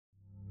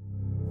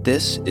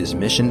This is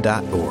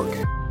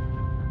Mission.org.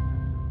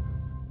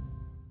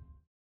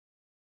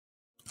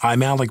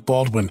 I'm Alec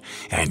Baldwin,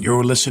 and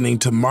you're listening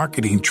to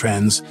Marketing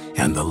Trends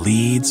and the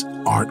Leads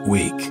Aren't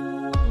Weak.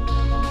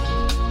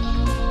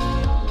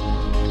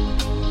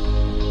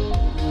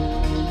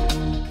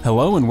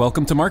 Hello and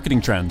welcome to Marketing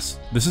Trends.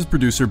 This is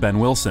producer Ben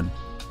Wilson.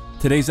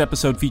 Today's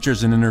episode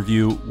features an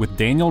interview with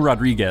Daniel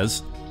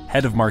Rodriguez,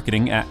 head of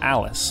marketing at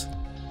Alice.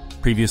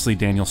 Previously,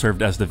 Daniel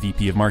served as the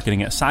VP of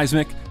marketing at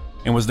Seismic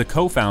and was the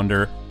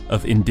co-founder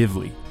of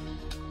Indivly.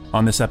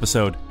 On this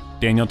episode,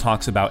 Daniel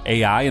talks about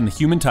AI and the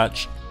human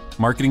touch,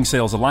 marketing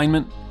sales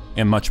alignment,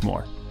 and much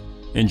more.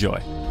 Enjoy.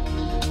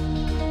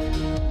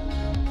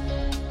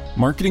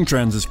 Marketing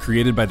Trends is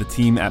created by the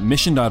team at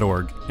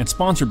Mission.org and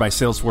sponsored by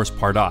Salesforce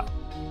Pardot,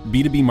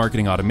 B2B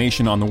marketing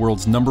automation on the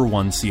world's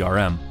 #1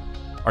 CRM.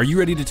 Are you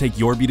ready to take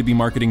your B2B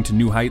marketing to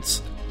new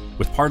heights?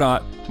 With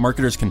Pardot,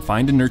 marketers can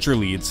find and nurture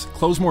leads,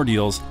 close more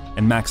deals,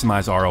 and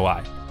maximize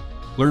ROI.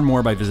 Learn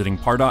more by visiting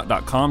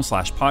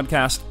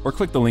pardot.com/podcast or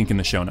click the link in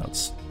the show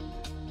notes.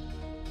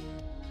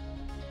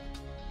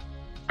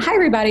 Hi,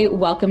 everybody.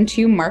 Welcome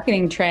to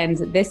Marketing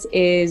Trends. This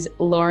is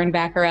Lauren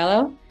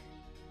Vaccarello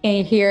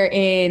here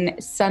in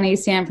sunny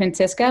San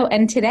Francisco.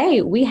 And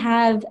today we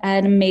have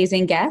an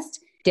amazing guest,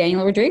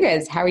 Daniel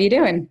Rodriguez. How are you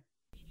doing?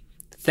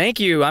 Thank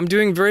you. I'm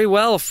doing very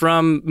well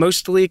from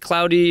mostly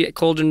cloudy,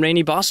 cold, and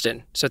rainy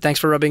Boston. So thanks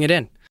for rubbing it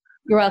in.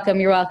 You're welcome.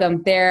 You're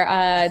welcome.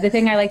 The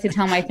thing I like to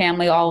tell my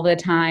family all the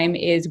time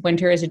is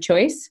winter is a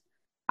choice.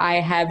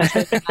 I have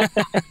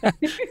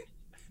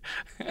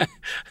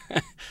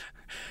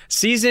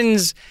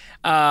Seasons,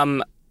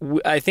 I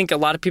think a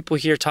lot of people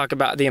here talk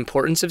about the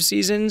importance of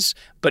seasons,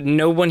 but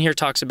no one here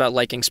talks about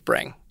liking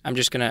spring. I'm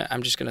just gonna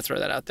throw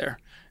that out there.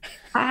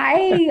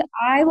 I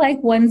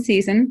like one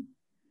season,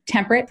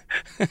 temperate,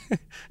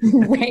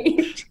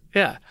 right?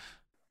 Yeah.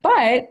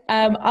 But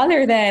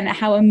other than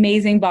how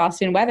amazing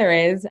Boston weather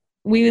is,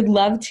 we would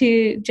love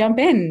to jump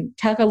in,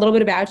 talk a little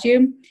bit about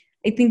you.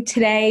 I think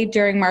today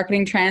during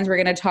Marketing Trends, we're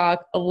going to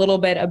talk a little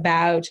bit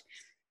about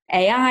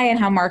AI and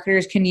how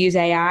marketers can use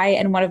AI.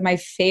 And one of my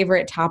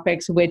favorite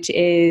topics, which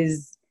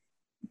is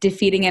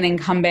defeating an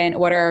incumbent.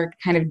 What are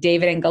kind of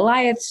David and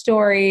Goliath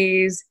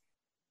stories,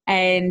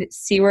 and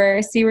see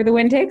where the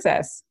wind takes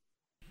us.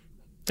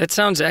 That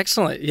sounds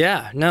excellent.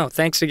 Yeah. No,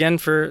 thanks again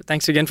for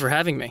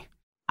having me.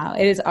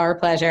 It is our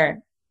pleasure.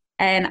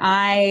 And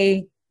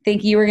I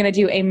think you were going to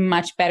do a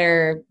much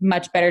better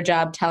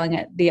job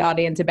telling the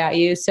audience about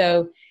you.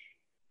 So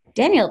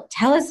Daniel,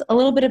 tell us a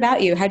little bit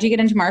about you. How'd you get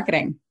into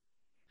marketing?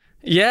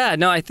 Yeah,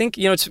 no, I think,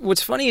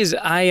 what's funny is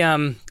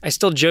I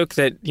still joke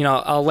that,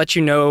 I'll let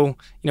you know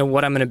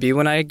what I'm going to be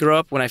when I grow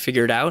up, when I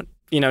figure it out.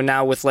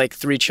 Now with like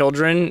 3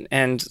 children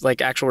and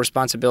like actual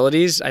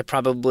responsibilities, I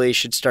probably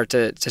should start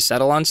to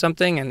settle on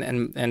something.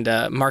 And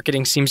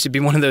marketing seems to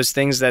be one of those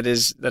things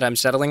that I'm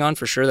settling on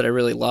for sure, that I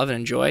really love and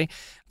enjoy.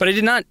 But I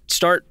did not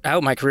start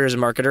out my career as a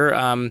marketer.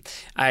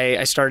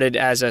 I started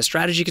as a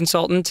strategy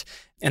consultant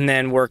and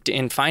then worked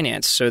in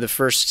finance. So the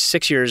first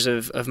 6 years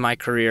of my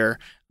career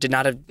did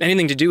not have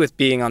anything to do with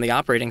being on the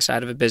operating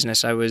side of a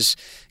business. I was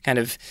kind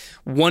of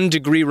 1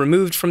 degree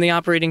removed from the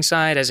operating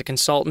side as a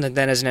consultant, and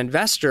then as an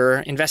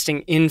investor,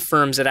 investing in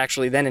firms that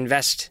actually then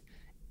invest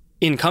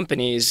in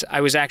companies. I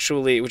was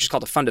actually, which is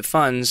called a fund of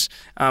funds,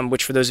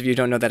 which for those of you who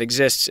don't know that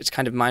exists, it's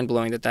kind of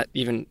mind-blowing that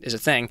even is a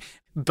thing.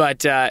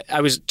 But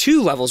I was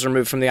 2 levels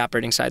removed from the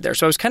operating side there.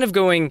 So I was kind of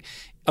going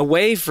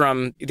away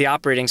from the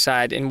operating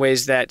side in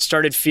ways that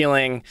started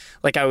feeling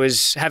like I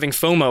was having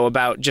FOMO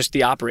about just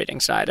the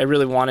operating side. I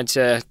really wanted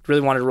to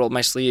roll up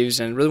my sleeves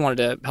and really wanted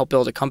to help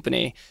build a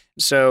company.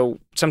 So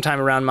sometime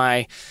around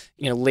my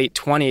late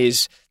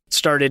 20s,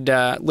 started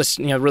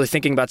really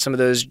thinking about some of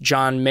those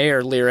John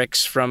Mayer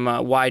lyrics from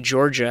Why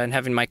Georgia, and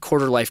having my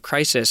quarter life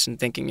crisis and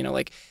thinking,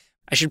 I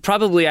should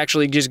probably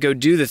actually just go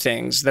do the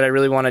things that I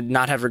really want to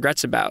not have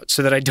regrets about,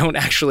 so that I don't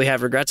actually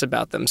have regrets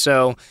about them.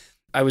 So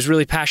I was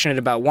really passionate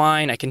about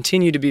wine. I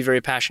continue to be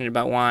very passionate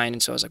about wine.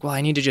 And so I was like, well,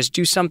 I need to just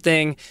do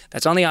something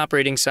that's on the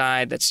operating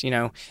side, that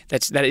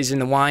is in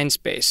the wine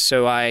space.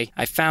 So I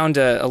found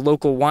a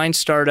local wine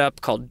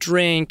startup called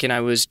Drink, and I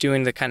was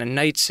doing the kind of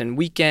nights and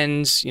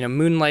weekends,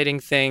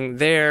 moonlighting thing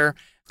there.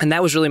 And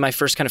that was really my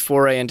first kind of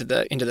foray into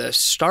the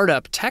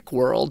startup tech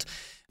world.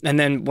 And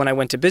then when I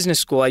went to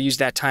business school, I used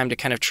that time to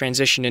kind of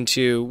transition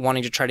into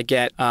wanting to try to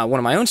get one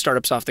of my own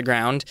startups off the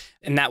ground.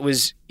 And that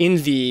was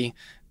in the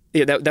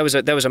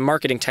that was a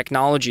marketing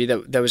technology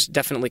that was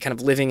definitely kind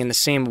of living in the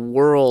same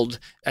world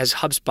as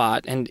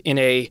HubSpot, and in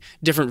a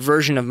different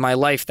version of my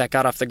life that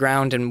got off the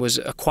ground and was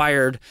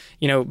acquired,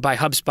 by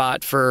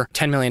HubSpot for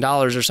 $10 million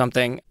or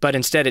something. But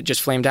instead it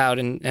just flamed out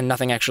and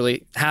nothing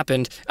actually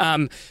happened.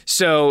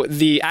 So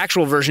the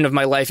actual version of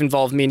my life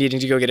involved me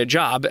needing to go get a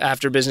job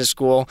after business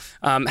school.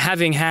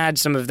 Having had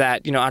some of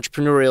that,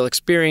 entrepreneurial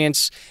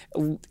experience,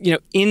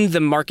 in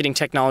the marketing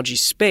technology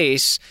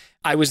space,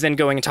 I was then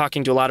going and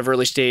talking to a lot of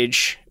early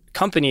stage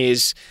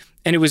companies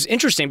And it was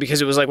interesting because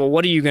it was like, well,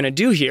 what are you going to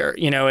do here?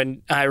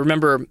 And I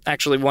remember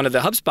actually one of the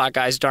HubSpot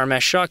guys,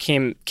 Dharmesh Shah,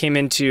 came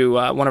into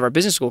one of our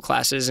business school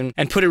classes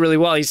and put it really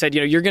well. He said,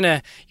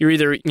 you're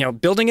either,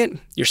 building it,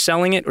 you're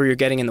selling it, or you're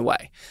getting in the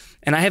way.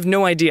 And I have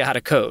no idea how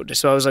to code.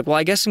 So I was like, well,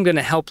 I guess I'm going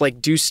to help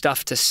do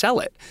stuff to sell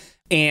it.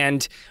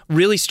 And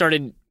really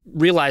started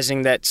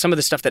realizing that some of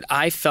the stuff that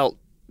I felt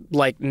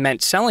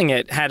meant selling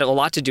it had a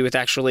lot to do with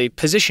actually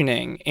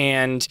positioning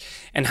and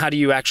how do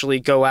you actually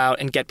go out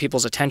and get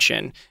people's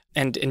attention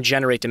and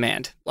generate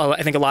demand. Well,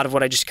 I think a lot of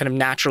what I just kind of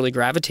naturally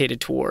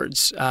gravitated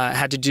towards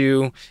had to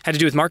do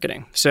with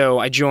marketing. So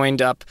I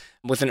joined up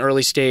with an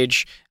early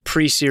stage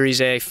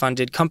pre-Series A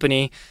funded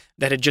company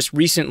that had just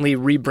recently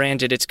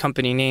rebranded its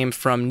company name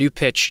from New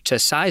Pitch to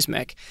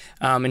Seismic,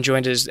 and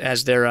joined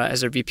as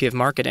their VP of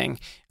marketing.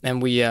 And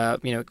we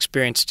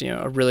experienced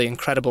a really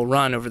incredible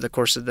run over the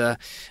course of the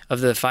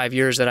 5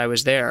 years that I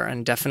was there,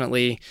 and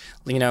definitely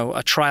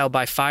a trial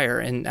by fire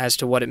and as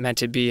to what it meant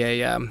to be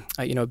a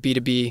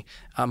B2B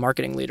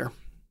marketing leader.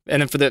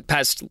 And then for the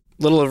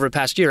little over the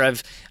past year,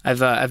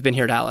 I've been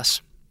here at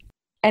Alice.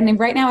 And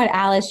right now at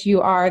Alice,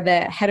 you are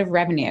the head of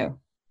revenue.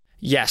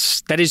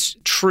 Yes, that is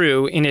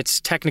true in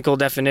its technical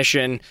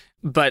definition.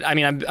 But I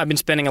mean, I've been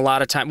spending a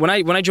lot of time when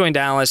I joined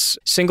Alice,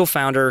 single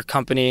founder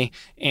company,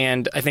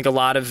 and I think a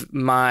lot of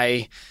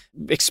my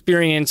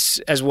experience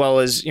as well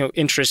as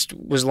interest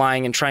was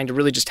lying in trying to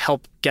really just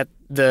help get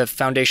the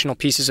foundational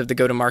pieces of the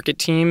go-to-market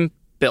team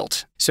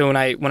built. So when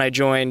I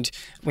joined,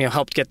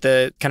 helped get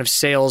the kind of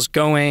sales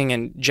going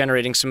and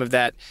generating some of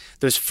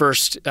those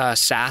first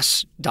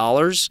SaaS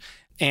dollars,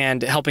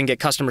 and helping get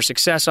customer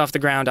success off the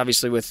ground,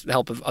 obviously with the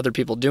help of other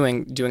people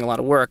doing a lot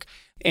of work.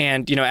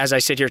 And, as I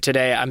sit here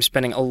today, I'm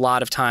spending a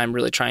lot of time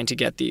really trying to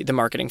get the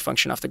marketing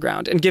function off the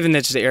ground. And given that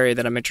it's the area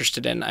that I'm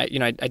interested in, I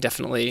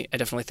definitely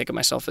think of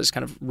myself as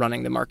kind of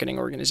running the marketing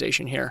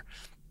organization here.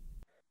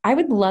 I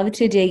would love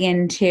to dig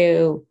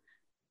into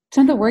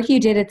some of the work you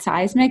did at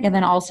Seismic, and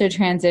then also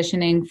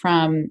transitioning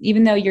from,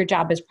 even though your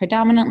job is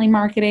predominantly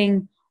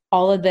marketing,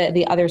 all of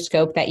the other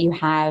scope that you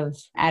have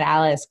at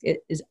Alice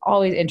is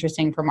always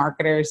interesting for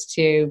marketers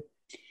to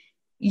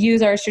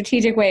use our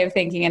strategic way of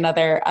thinking in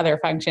other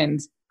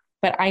functions.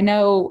 But I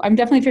know I'm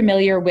definitely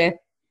familiar with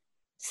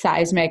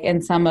Seismic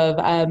and some of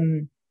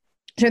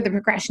sort of the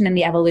progression and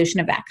the evolution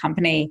of that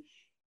company.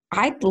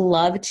 I'd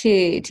love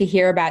to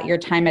hear about your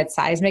time at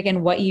Seismic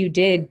and what you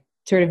did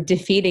sort of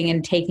defeating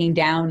and taking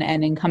down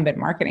an incumbent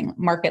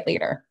market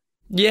leader.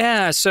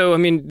 Yeah. So, I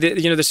mean,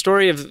 the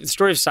story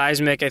of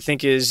Seismic, I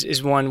think,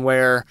 is one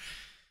where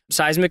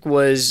Seismic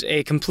was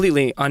a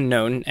completely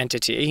unknown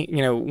entity,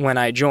 when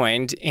I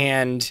joined.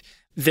 And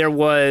there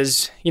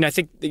was, I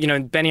think,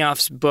 in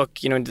Benioff's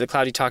book, Into the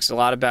Cloud, he talks a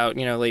lot about,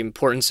 the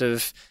importance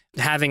of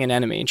having an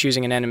enemy and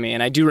choosing an enemy.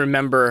 And I do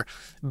remember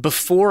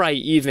before I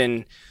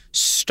even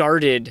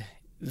started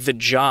the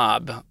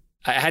job,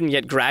 I hadn't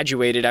yet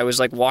graduated. I was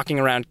walking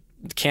around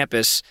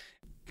campus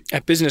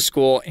at business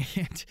school,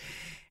 and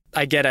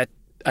I get a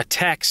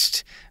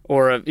text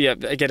or I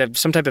get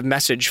some type of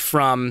message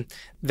from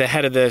the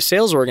head of the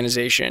sales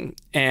organization.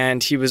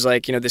 And he was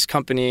like, this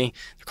company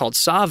called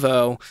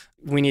Savo,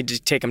 we need to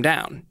take them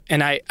down.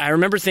 And I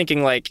remember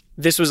thinking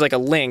this was a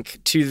link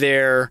to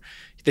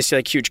this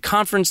huge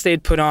conference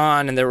they'd put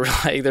on, and there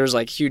was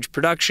huge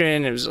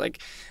production. It was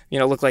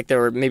looked like there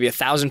were maybe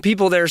 1,000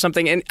 people there or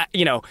something. And,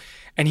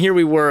 and here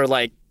we were,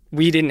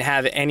 we didn't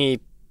have any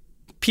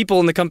people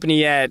in the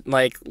company yet,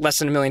 less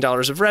than $1 million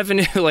of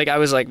revenue. I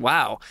was like,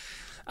 wow.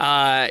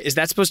 Is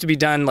that supposed to be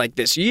done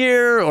this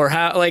year, or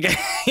how?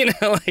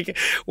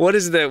 What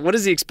is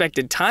the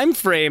expected time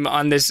frame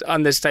on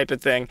this type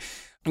of thing?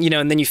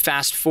 And then you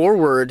fast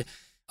forward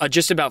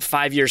just about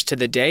 5 years to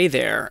the day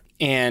there,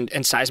 and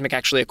Seismic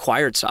actually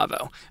acquired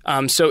Savo.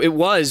 So it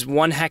was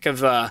one heck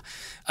of a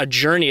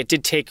journey. It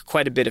did take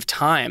quite a bit of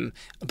time,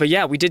 but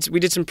yeah, we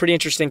did some pretty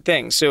interesting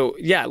things. So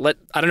yeah,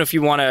 I don't know if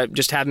you want to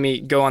just have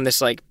me go on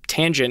this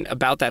tangent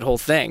about that whole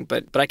thing,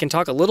 but I can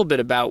talk a little bit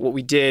about what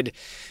we did,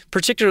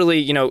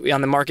 particularly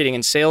on the marketing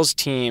and sales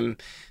team,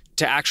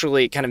 to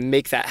actually kind of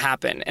make that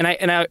happen. And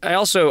I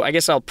also, I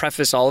guess I'll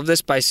preface all of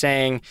this by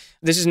saying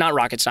this is not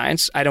rocket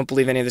science. I don't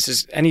believe any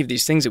of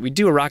these things that we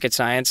do are rocket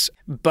science.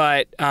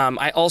 But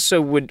I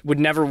also would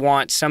never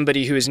want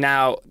somebody who is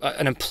now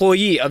an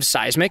employee of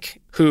Seismic,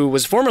 who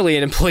was formerly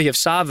an employee of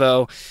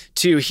Savo,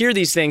 to hear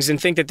these things and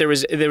think that there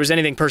was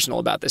anything personal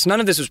about this. None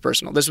of this was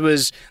personal. This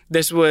was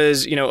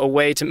a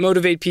way to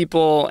motivate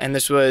people, and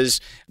this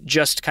was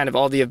just kind of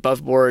all the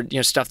above board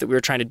stuff that we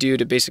were trying to do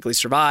to basically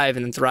survive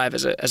and then thrive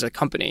as a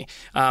company.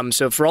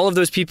 So for all of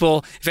those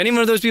people, if any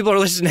one of those people are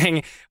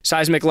listening,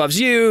 Seismic loves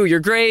you.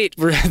 You're great.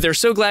 They're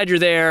so glad you're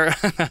there.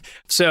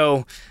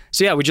 So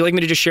yeah, would you like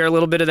me to just share a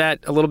little bit of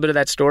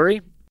that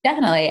story?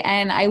 Definitely.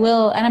 And I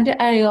will, and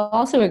I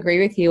also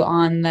agree with you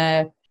on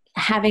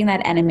having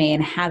that enemy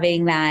and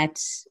having that,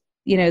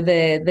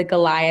 the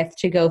Goliath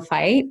to go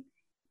fight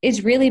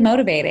is really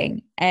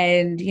motivating.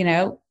 And,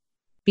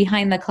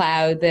 Behind the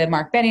Cloud, the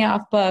Mark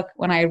Benioff book,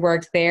 when I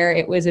worked there,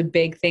 it was a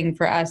big thing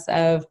for us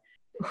of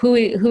who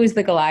is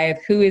the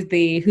Goliath? Who's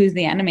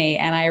the enemy?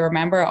 And I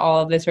remember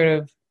all of this sort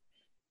of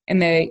in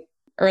the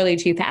early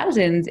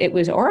 2000s, it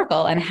was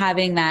Oracle and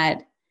having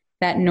that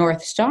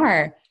North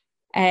Star.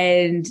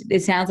 And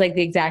it sounds like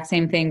the exact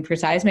same thing for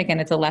Seismic. And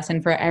it's a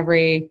lesson for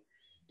every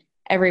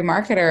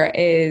marketer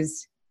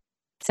is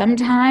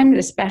sometimes,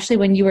 especially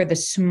when you're the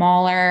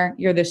smaller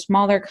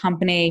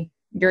company,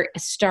 you're a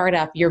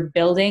startup, you're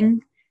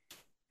building,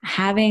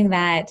 having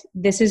that,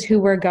 this is who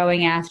we're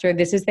going after,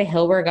 this is the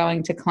hill we're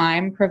going to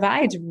climb,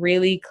 provides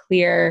really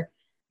clear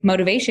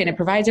motivation. It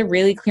provides a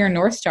really clear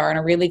North Star and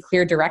a really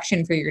clear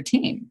direction for your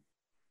team.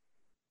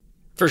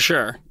 For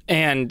sure.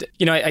 And,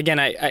 again,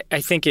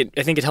 I think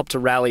it helped to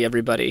rally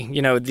everybody.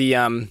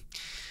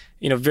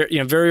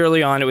 Very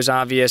early on, it was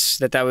obvious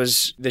that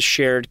was the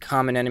shared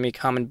common enemy,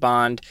 common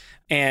bond.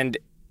 And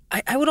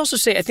I would also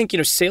say, I think,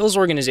 sales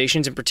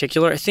organizations in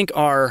particular, I think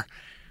are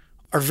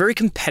very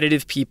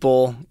competitive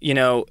people.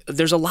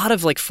 There's a lot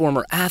of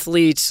former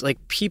athletes,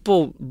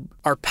 people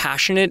are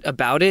passionate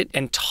about it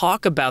and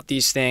talk about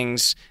these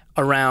things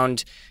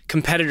around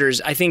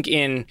competitors, I think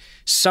in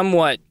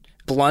somewhat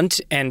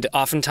blunt and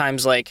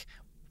oftentimes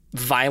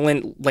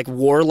violent,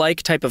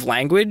 warlike type of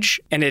language.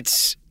 And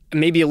it's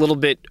maybe a little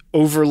bit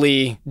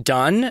overly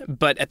done,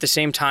 but at the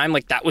same time,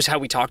 that was how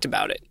we talked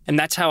about it. And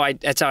that's how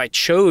I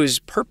chose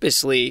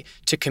purposely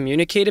to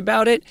communicate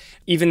about it,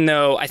 even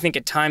though I think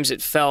at times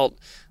it felt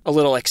a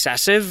little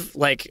excessive.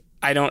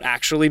 I don't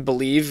actually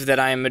believe that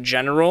I am a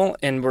general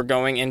and we're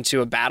going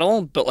into a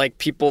battle, but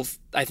people,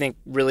 I think,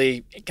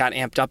 really got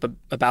amped up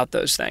about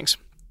those things.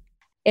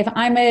 If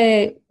I'm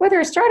whether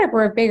a startup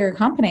or a bigger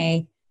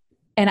company,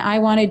 and I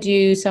want to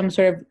do some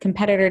sort of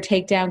competitor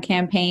takedown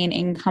campaign,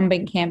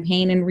 incumbent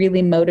campaign, and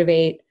really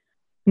motivate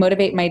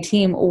my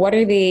team, what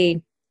are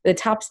the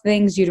top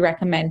things you'd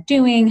recommend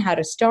doing? How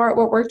to start?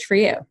 What worked for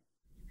you?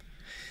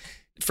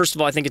 First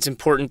of all, I think it's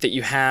important that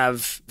you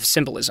have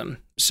symbolism.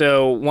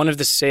 So one of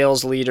the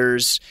sales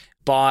leaders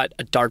bought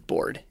a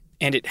dartboard,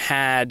 and it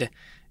had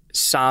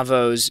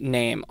Savo's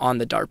name on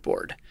the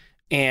dartboard.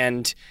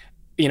 And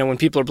when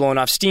people are blowing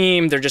off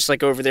steam, they're just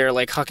over there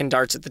hucking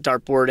darts at the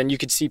dartboard, and you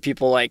could see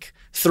people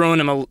throwing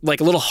them a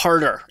little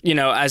harder,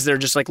 as they're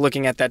just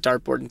looking at that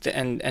dartboard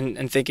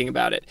and thinking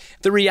about it.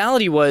 The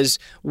reality was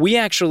we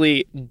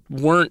actually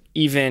weren't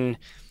even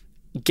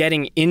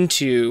getting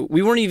into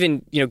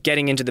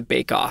the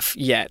bake-off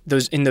yet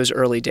in those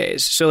early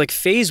days. So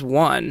phase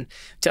one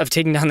of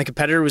taking down the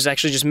competitor was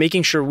actually just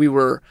making sure we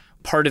were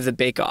part of the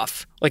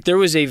bake-off. There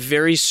was a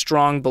very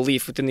strong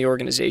belief within the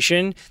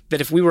organization that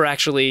if we were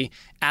actually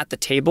at the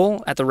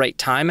table, at the right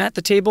time at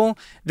the table,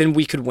 then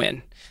we could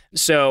win.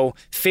 So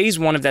phase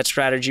one of that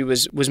strategy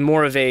was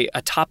more of a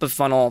top of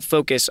funnel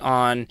focus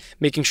on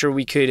making sure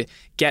we could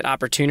get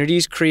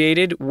opportunities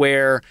created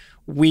where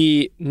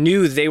we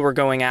knew they were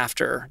going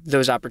after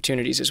those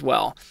opportunities as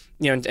well.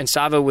 And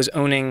Savo was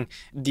owning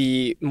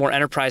the more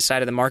enterprise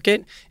side of the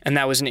market, and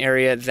that was an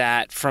area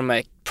that, from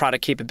a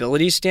product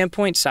capabilities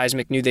standpoint,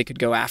 Seismic knew they could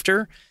go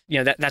after.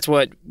 That's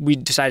what we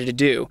decided to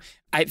do.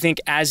 I think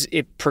as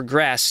it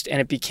progressed and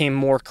it became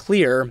more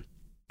clear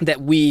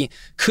that we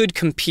could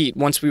compete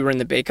once we were in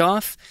the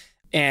bake-off,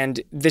 and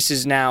this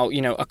is now,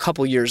 a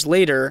couple years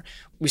later,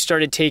 we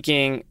started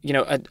taking,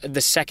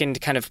 the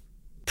second kind of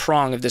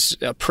prong of this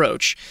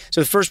approach.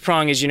 So the first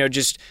prong is,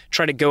 just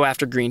try to go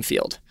after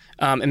greenfield.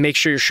 And make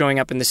sure you're showing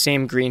up in the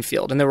same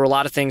greenfield. And there were a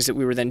lot of things that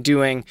we were then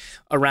doing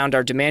around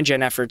our demand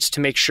gen efforts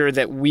to make sure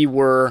that we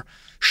were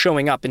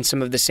showing up in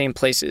some of the same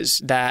places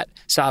that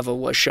Savo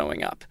was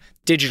showing up,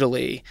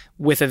 digitally,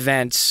 with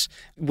events,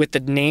 with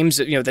the names,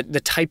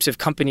 the types of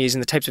companies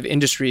and the types of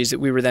industries that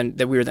we were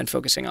then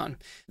focusing on.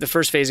 The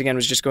first phase, again,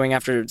 was just going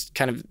after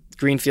kind of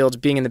greenfields,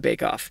 being in the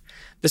bake-off.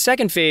 The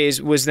second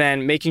phase was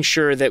then making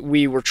sure that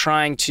we were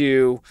trying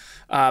to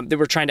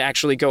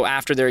actually go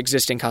after their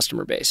existing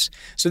customer base.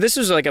 So this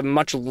was a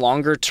much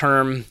longer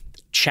term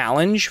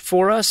challenge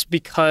for us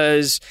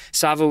because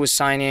Savo was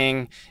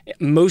signing,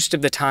 most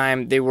of the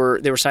time they were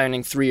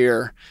signing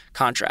 3-year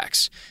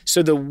contracts.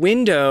 So the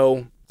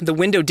window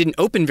didn't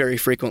open very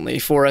frequently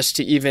for us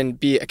to even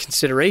be a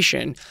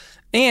consideration.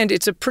 And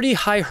it's a pretty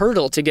high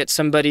hurdle to get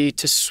somebody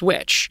to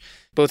switch.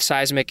 Both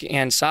Seismic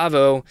and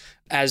Savo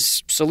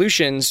as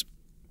solutions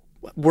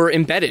were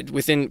embedded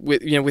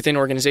within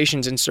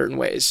organizations in certain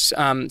ways.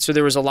 So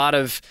there's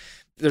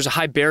a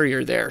high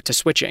barrier there to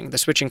switching. The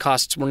switching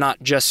costs were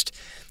not just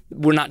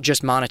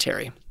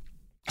monetary.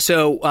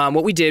 So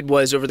what we did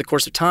was, over the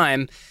course of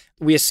time,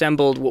 we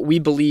assembled what we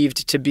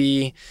believed to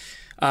be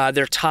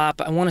their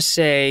top, I want to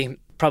say,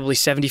 probably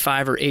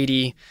 75 or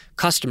 80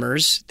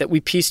 customers that we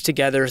pieced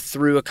together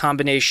through a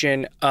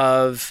combination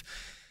of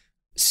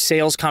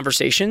sales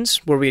conversations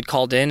where we had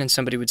called in and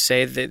somebody would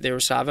say that they were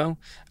Savo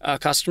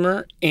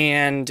customer,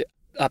 and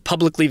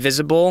publicly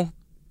visible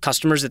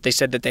customers that they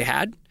said that they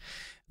had.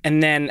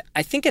 And then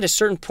I think at a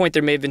certain point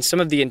there may have been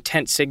some of the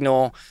intent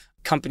signal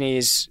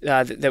companies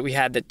that we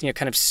had that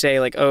kind of say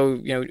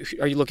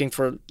are you looking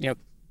for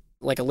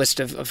like a list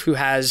of who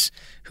has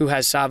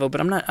Savo,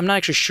 but I'm not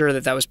actually sure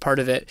that was part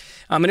of it.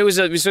 And it was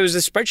a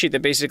spreadsheet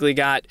that basically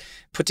got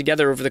put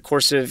together over the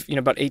course of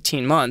about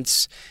 18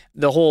 months.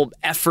 The whole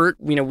effort,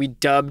 we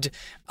dubbed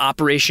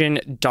Operation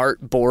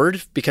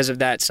Dartboard because of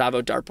that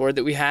Savo dartboard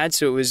that we had.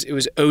 So it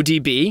was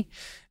ODB.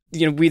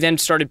 We then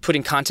started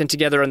putting content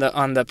together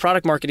on the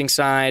product marketing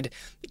side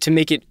to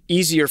make it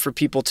easier for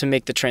people to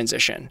make the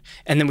transition.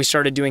 And then we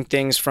started doing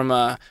things from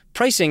a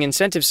pricing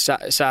incentive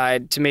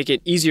side to make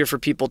it easier for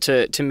people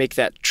to make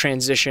that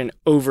transition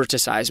over to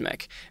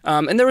Seismic.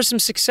 And there was some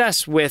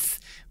success with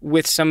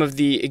some of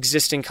the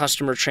existing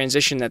customer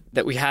transition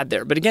that we had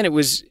there. But again, it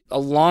was a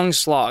long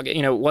slog.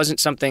 It wasn't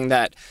something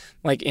that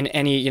like in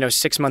any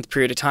 6-month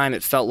period of time,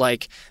 it felt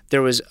like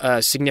there was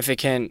a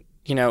significant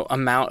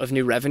amount of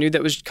new revenue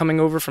that was coming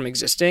over from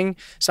existing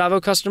Savo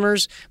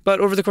customers. But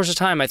over the course of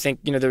time, I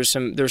think, there was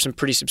some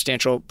pretty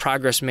substantial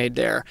progress made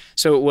there.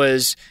 So it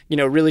was,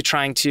 really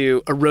trying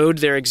to erode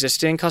their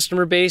existing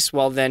customer base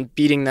while then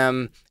beating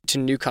them to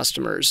new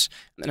customers.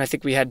 And I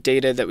think we had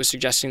data that was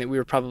suggesting that we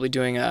were probably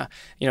doing at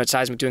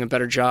Seismic doing a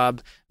better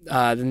job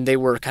than they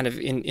were kind of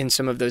in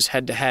some of those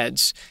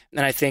head-to-heads.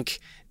 And I think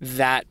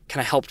that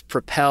kind of helped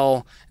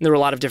propel, and there were a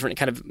lot of different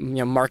kind of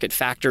market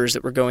factors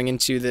that were going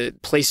into the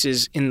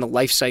places in the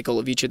life cycle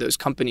of each of those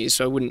companies.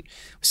 So I wouldn't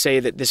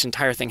say that this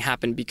entire thing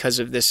happened because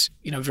of this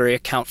very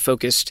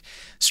account-focused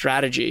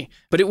strategy,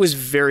 but it was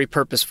very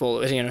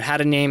purposeful. It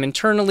had a name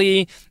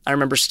internally. I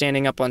remember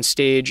standing up on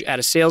stage at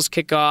a sales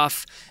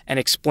kickoff and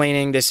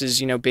explaining this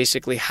is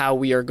basically how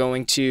we are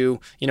going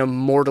to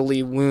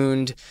mortally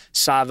wound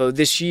Savo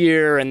this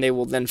year, and they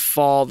will then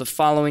fall the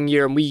following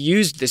year. And we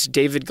used this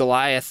David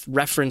Goliath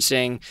referencing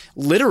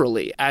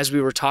literally as we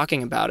were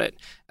talking about it.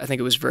 I think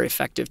it was very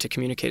effective to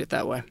communicate it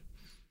that way.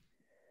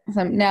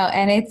 Awesome. No,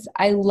 and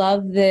I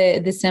love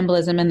the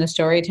symbolism and the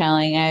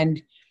storytelling,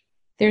 and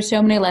there's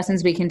so many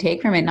lessons we can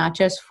take from it, not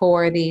just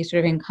for the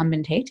sort of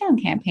incumbent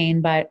takedown campaign,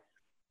 but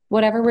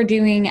whatever we're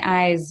doing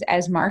as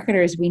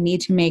marketers, we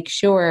need to make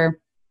sure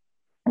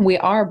we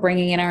are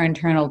bringing in our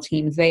internal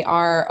teams. They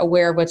are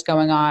aware of what's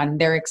going on.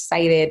 They're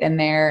excited and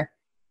they're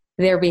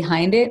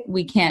behind it.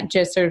 We can't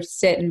just sort of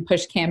sit and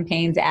push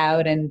campaigns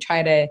out and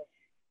try to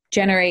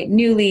generate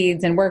new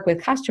leads and work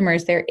with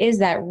customers. There is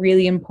that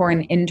really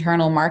important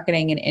internal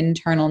marketing and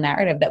internal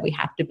narrative that we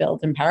have to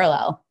build in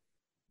parallel.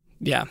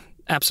 Yeah,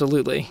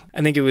 absolutely.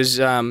 I think it was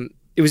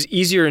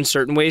easier in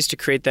certain ways to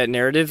create that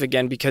narrative,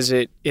 again, because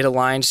it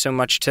aligned so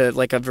much to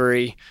like a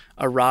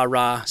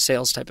rah-rah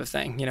sales type of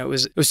thing. It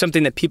was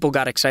something that people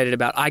got excited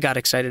about. I got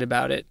excited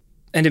about it,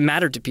 and it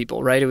mattered to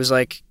people, right? It was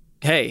like,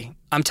 hey,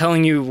 I'm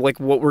telling you like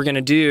what we're going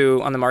to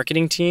do on the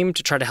marketing team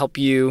to try to help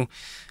you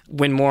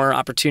win more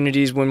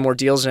opportunities, win more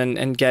deals,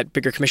 and get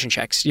bigger commission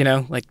checks.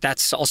 Like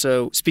that's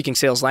also speaking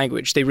sales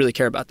language. They really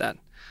care about that.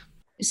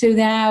 So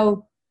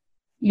now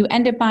you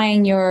end up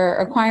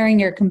acquiring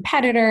your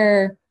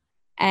competitor,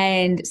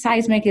 and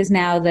Seismic is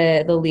now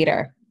the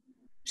leader.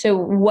 So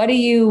what do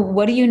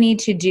you need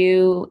to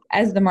do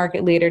as the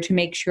market leader to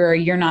make sure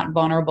you're not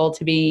vulnerable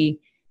to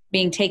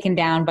being taken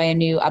down by a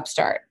new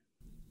upstart?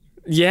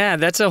 Yeah,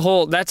 that's a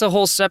whole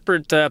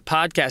separate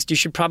podcast. You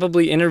should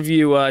probably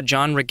interview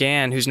John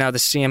Regan, who's now the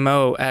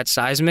CMO at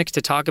Seismic,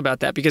 to talk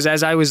about that. Because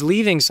as I was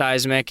leaving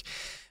Seismic,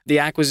 the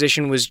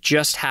acquisition was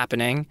just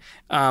happening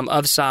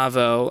of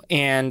Savo,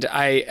 and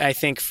I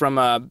think from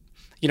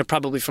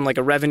probably from like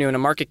a revenue and a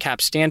market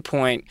cap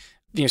standpoint,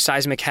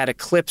 Seismic had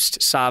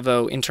eclipsed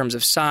Savo in terms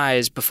of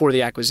size before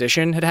the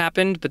acquisition had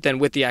happened. But then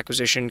with the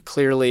acquisition,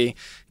 clearly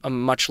a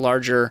much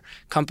larger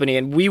company,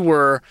 and we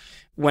were.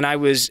 When I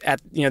was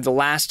at, the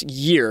last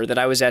year that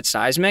I was at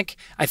Seismic,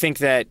 I think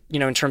that,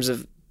 in terms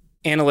of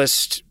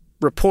analyst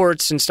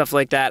reports and stuff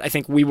like that, I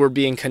think we were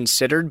being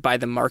considered by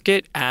the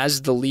market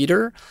as the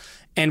leader.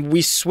 And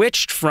we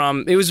switched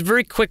it was a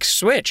very quick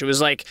switch. It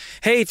was like,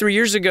 hey, 3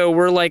 years ago,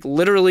 we're like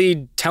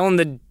literally telling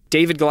the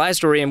David Goliath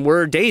story and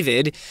we're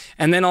David.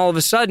 And then all of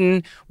a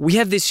sudden we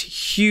have this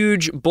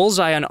huge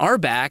bullseye on our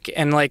back.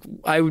 And like,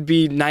 I would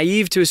be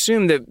naive to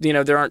assume that,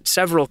 there aren't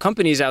several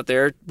companies out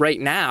there right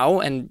now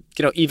and,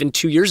 even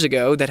 2 years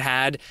ago that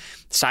had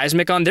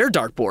Seismic on their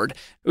dartboard.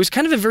 It was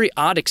kind of a very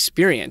odd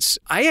experience.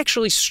 I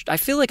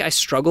feel like I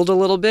struggled a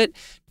little bit.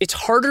 It's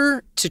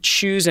harder to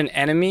choose an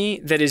enemy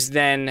that is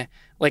then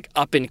like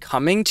up and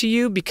coming to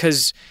you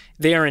because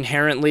they are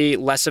inherently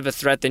less of a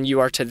threat than you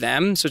are to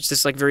them. So it's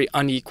this like very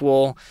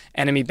unequal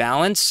enemy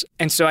balance.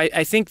 And so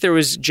I think there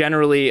was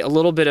generally a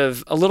little bit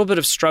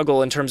of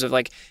struggle in terms of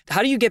like,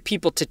 how do you get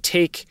people to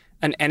take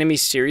an enemy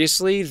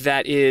seriously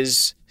that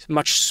is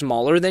much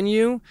smaller than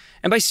you?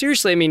 And by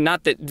seriously, I mean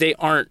not that they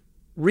aren't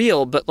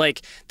real, but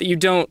like that you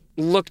don't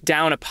look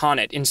down upon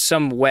it in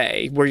some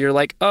way where you're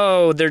like,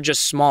 oh, they're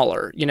just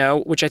smaller,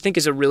 which I think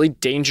is a really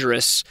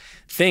dangerous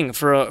thing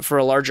for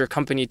a larger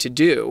company to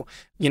do,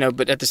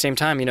 but at the same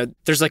time,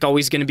 there's like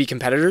always going to be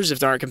competitors. If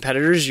there aren't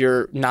competitors,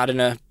 you're not in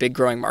a big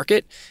growing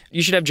market.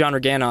 You should have John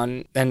Regan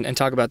on and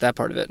talk about that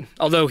part of it.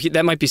 Although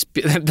that might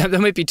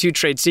be too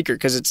trade secret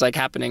because it's like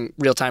happening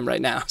real time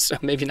right now. So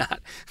maybe not.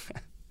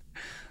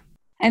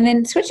 And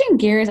then switching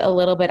gears a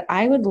little bit,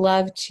 I would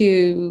love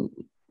to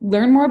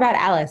learn more about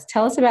Alice.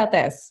 Tell us about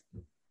this.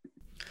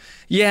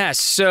 Yeah,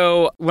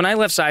 so when I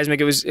left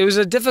Seismic, it was a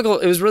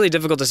really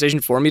difficult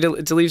decision for me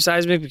to leave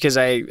Seismic because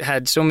I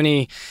had so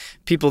many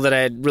people that I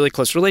had really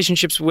close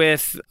relationships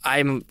with.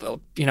 I'm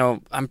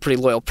a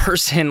pretty loyal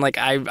person. Like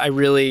I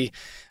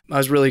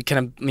was really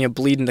kind of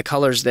bleeding the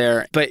colors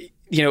there. But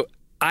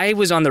I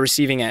was on the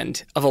receiving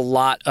end of a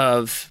lot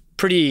of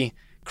pretty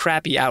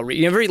crappy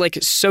outreach, very like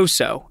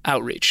so-so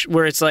outreach,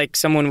 where it's like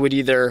someone would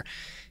either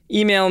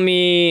email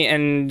me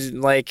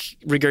and like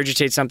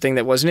regurgitate something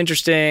that wasn't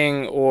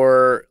interesting,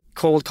 or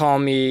cold call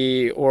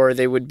me, or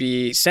they would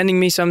be sending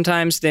me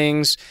sometimes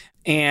things.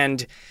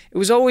 And it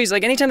was always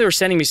like, anytime they were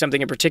sending me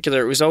something in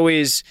particular, it was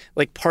always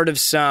like part of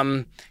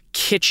some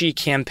kitschy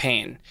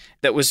campaign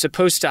that was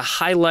supposed to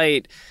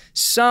highlight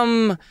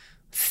some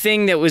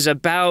thing that was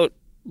about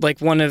like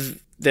one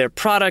of their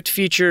product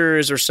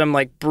features or some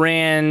like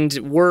brand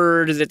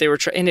word that they were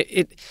trying.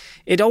 And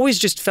it always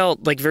just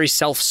felt like very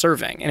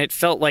self-serving. And it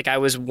felt like I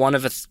was one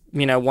of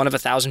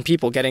 1,000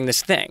 people getting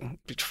this thing,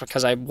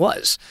 because I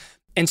was.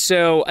 And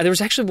so there was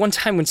actually one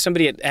time when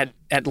somebody at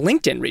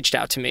LinkedIn reached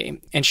out to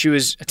me, and she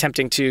was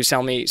attempting to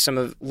sell me some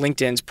of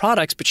LinkedIn's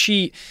products, but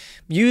she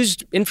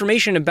used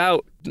information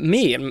about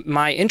me and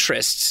my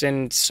interests,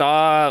 and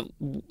saw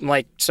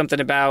like something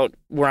about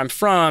where I'm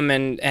from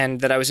and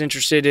that I was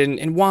interested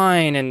in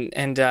wine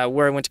and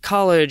where I went to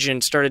college,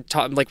 and started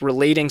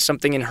relating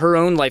something in her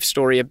own life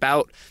story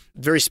about,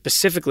 very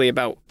specifically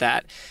about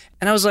that.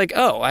 And I was like,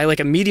 oh, I like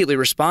immediately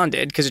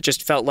responded, because it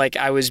just felt like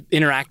I was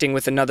interacting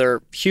with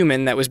another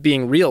human that was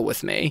being real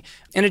with me.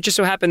 And it just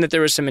so happened that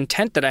there was some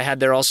intent that I had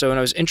there also, and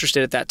I was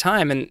interested at that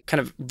time, and kind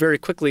of very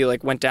quickly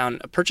like went down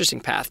a purchasing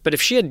path. But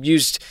if she had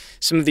used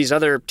some of these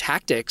other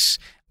tactics,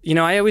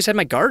 I always had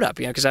my guard up,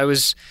 because I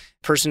was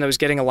a person that was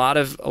getting a lot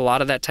of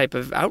that type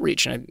of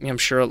outreach. And I'm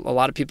sure a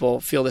lot of people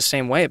feel the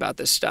same way about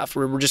this stuff,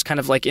 where we're just kind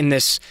of like in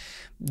this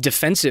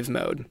defensive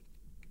mode.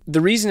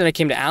 The reason that I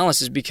came to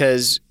Alice is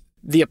because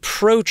the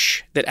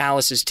approach that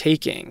Alice is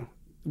taking,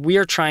 we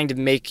are trying to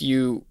make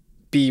you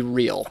be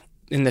real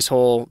in this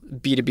whole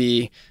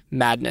B2B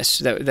madness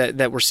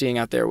that we're seeing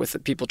out there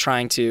with people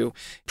trying to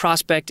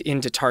prospect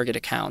into target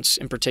accounts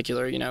in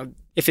particular.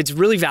 If it's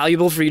really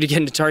valuable for you to get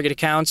into target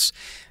accounts,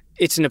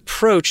 it's an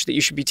approach that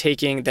you should be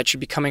taking that should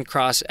be coming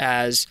across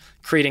as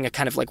creating a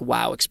kind of like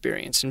wow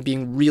experience and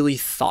being really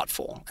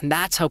thoughtful. And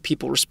that's how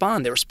people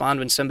respond. They respond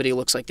when somebody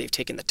looks like they've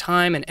taken the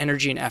time and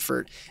energy and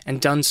effort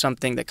and done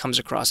something that comes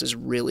across as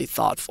really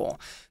thoughtful.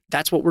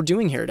 That's what we're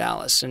doing here at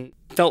Alice, and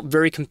felt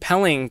very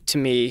compelling to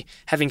me,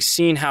 having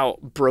seen how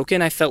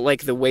broken I felt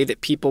like the way that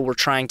people were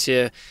trying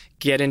to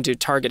get into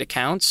target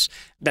accounts.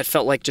 That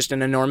felt like just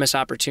an enormous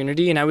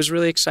opportunity, and I was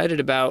really excited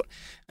about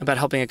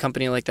helping a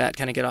company like that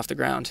kind of get off the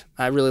ground.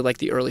 I really like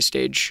the early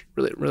stage,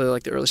 really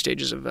like the early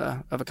stages of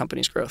a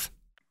company's growth.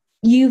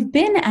 You've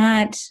been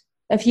at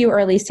a few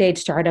early stage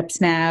startups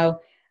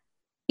now.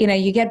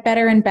 You get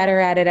better and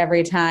better at it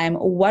every time.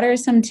 What are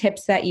some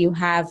tips that you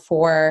have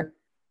for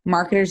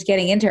marketers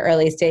getting into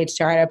early stage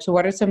startups?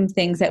 What are some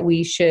things that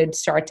we should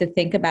start to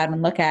think about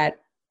and look at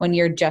when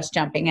you're just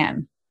jumping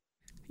in?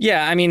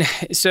 Yeah,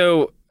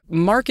 so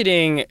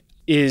marketing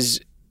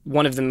is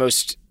one of the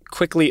most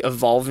quickly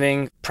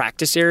evolving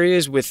practice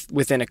areas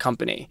within a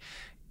company.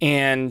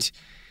 And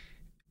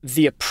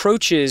the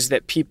approaches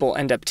that people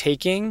end up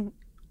taking,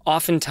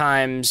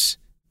 oftentimes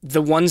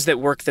the ones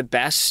that work the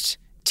best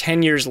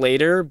 10 years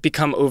later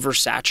become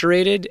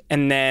oversaturated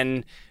and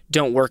then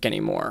don't work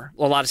anymore.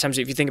 A lot of times,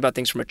 if you think about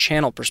things from a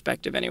channel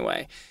perspective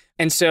anyway.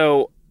 And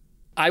so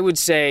I would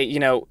say,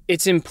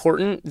 it's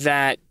important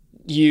that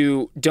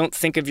you don't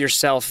think of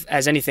yourself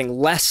as anything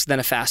less than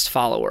a fast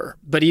follower,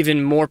 but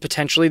even more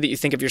potentially that you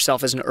think of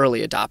yourself as an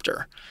early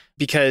adopter.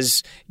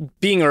 Because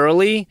being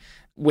early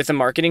with a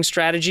marketing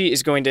strategy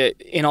is going to,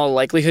 in all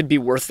likelihood, be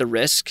worth the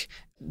risk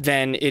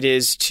than it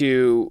is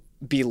to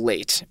be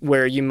late,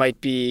 where you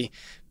might be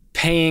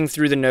paying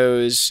through the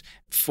nose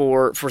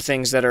for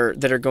things that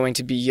are going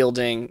to be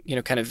yielding,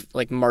 kind of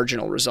like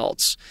marginal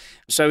results.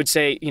 So I would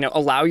say,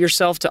 allow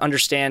yourself to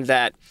understand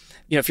that,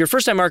 if you're a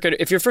first-time marketer,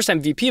 if you're a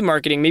first-time VP of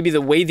marketing, maybe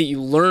the way that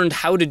you learned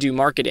how to do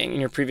marketing in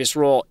your previous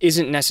role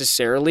isn't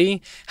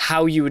necessarily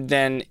how you would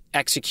then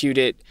execute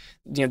it,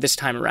 this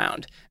time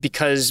around,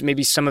 because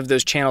maybe some of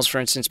those channels, for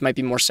instance, might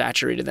be more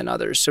saturated than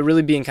others. So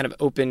really being kind of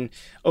open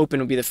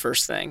would be the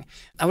first thing.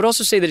 I would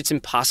also say that it's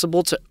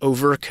impossible to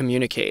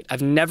over-communicate.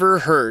 I've never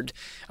heard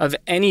of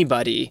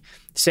anybody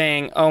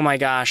saying, oh my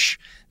gosh,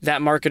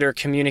 that marketer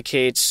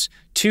communicates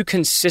too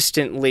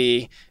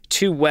consistently,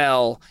 too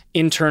well,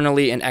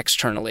 internally and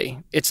externally.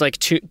 It's like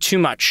too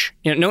much.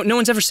 No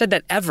one's ever said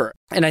that ever.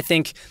 And I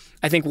think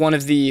one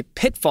of the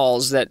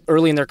pitfalls that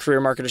early in their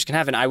career marketers can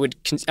have, and I would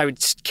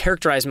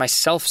characterize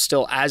myself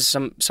still as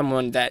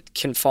someone that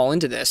can fall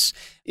into this,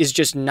 is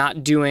just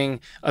not doing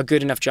a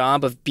good enough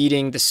job of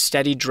beating the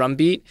steady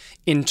drumbeat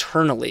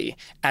internally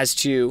as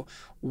to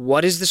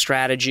what is the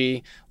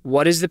strategy,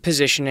 what is the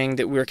positioning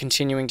that we're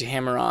continuing to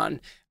hammer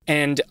on,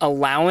 and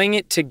allowing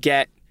it to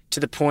get to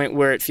the point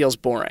where it feels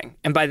boring.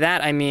 And by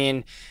that, I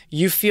mean,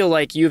 you feel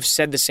like you've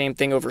said the same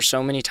thing over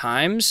so many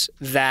times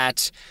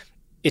that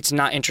it's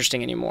not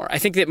interesting anymore. I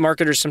think that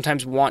marketers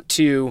sometimes want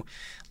to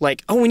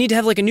like, oh, we need to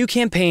have like a new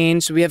campaign.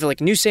 So we have like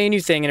new say a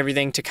new thing and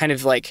everything to kind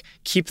of like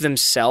keep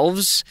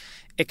themselves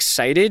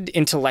excited,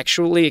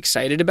 intellectually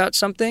excited about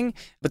something.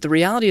 But the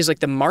reality is like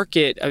the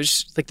market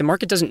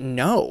doesn't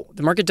know.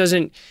 The market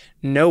doesn't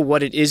know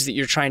what it is that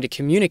you're trying to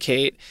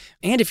communicate.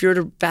 And if you're at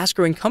a fast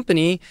growing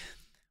company,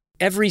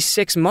 every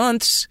 6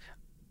 months,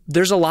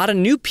 there's a lot of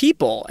new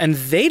people and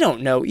they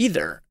don't know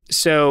either.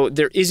 So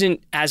there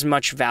isn't as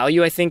much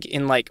value, I think,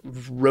 in like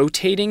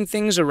rotating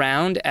things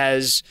around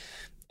as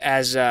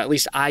at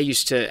least I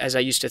used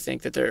to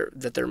think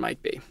that there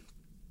might be.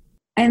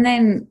 And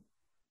then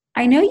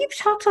I know you've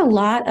talked a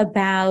lot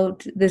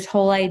about this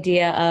whole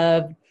idea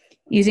of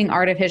using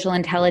artificial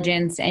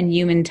intelligence and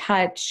human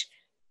touch,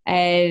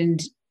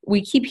 and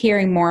we keep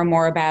hearing more and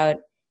more about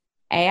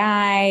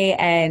AI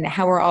and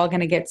how we're all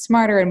going to get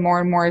smarter and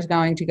more is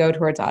going to go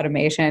towards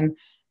automation.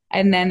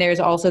 And then there's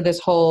also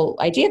this whole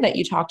idea that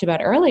you talked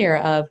about earlier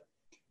of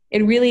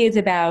it really is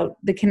about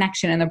the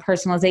connection and the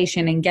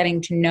personalization and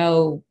getting to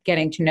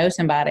know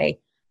somebody.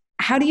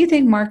 How do you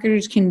think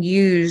marketers can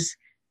use,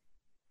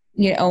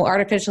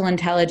 artificial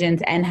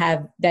intelligence and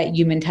have that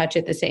human touch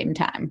at the same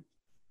time?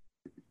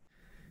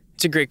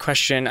 It's a great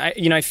question.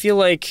 I feel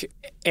like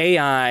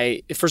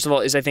AI, first of all,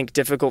 is I think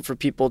difficult for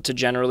people to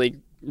generally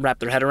wrap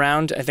their head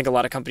around. I think a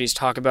lot of companies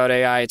talk about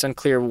AI. It's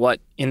unclear what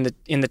in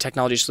the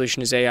technology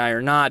solution is AI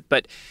or not.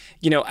 But,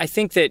 I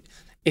think that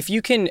if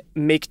you can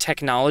make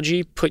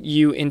technology put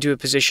you into a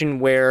position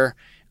where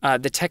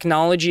the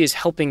technology is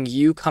helping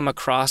you come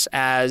across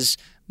as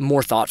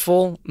more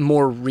thoughtful,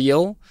 more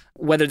real,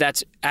 whether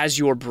that's as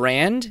your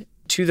brand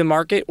to the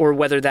market or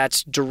whether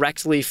that's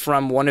directly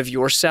from one of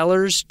your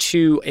sellers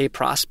to a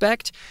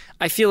prospect,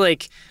 I feel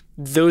like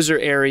those are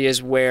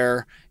areas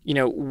where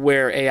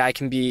AI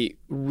can be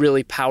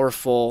really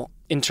powerful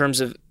in terms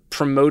of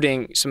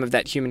promoting some of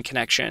that human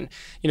connection.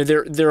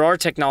 There are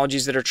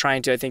technologies that are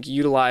trying to, I think,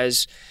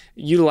 utilize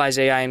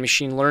AI and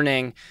machine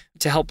learning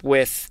to help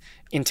with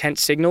intent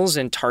signals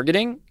and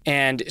targeting,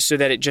 and so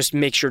that it just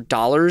makes your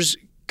dollars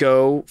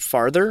go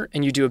farther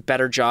and you do a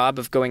better job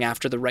of going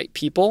after the right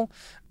people.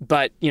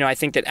 But, I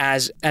think that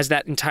as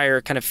that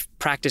entire kind of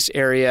practice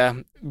area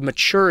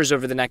matures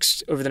over the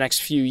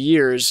next few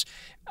years,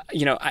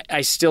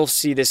 I still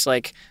see this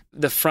like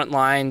the front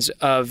lines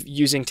of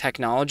using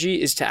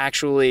technology is to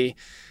actually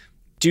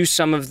do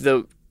some of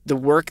the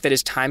work that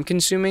is time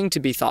consuming to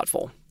be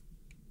thoughtful.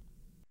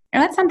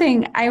 And that's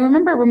something I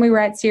remember when we were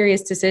at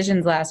Serious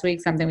Decisions last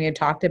week, something we had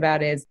talked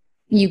about is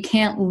you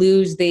can't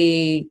lose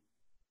the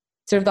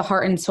sort of the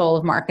heart and soul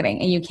of marketing,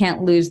 and you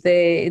can't lose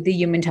the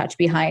human touch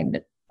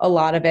behind a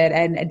lot of it.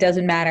 And it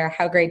doesn't matter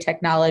how great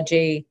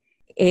technology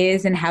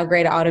is and how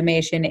great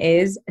automation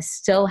is,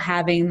 still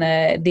having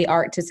the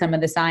art to some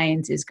of the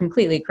science is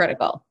completely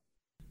critical.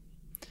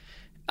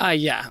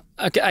 Yeah,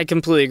 I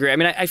completely agree. I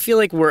mean, I feel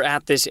like we're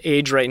at this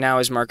age right now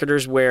as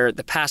marketers where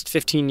the past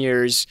 15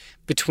 years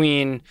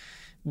between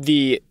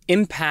the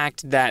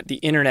impact that the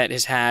internet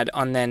has had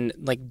on then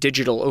like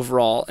digital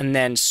overall, and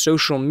then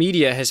social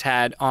media has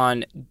had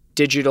on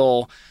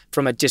digital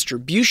from a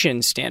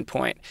distribution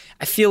standpoint,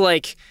 I feel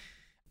like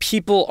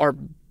people are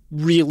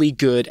really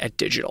good at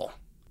digital.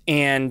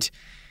 And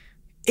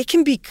it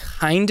can be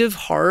kind of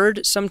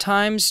hard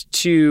sometimes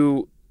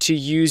to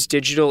use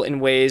digital in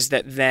ways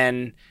that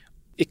then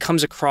it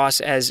comes across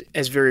as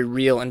very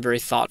real and very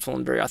thoughtful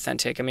and very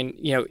authentic. I mean,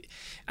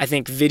 I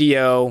think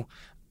video,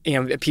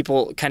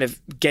 people kind of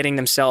getting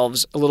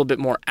themselves a little bit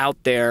more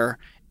out there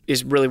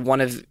is really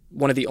one of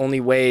the only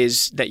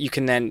ways that you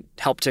can then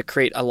help to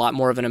create a lot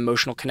more of an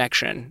emotional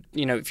connection.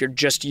 If you're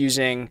just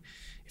using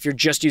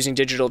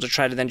digital to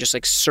try to then just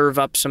like serve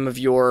up some of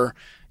your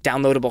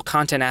downloadable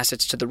content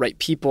assets to the right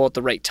people at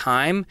the right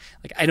time,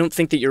 like I don't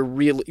think that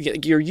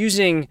you're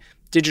using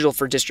digital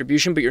for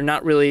distribution, but you're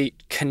not really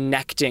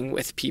connecting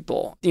with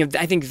people.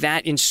 I think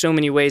that in so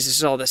many ways, this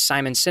is all the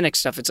Simon Sinek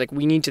stuff. It's like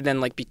we need to then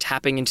like be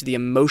tapping into the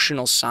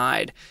emotional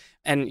side.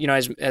 And,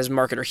 as a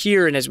marketer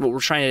here and as what we're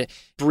trying to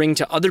bring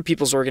to other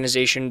people's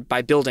organization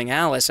by building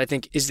Alice, I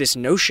think is this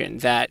notion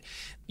that,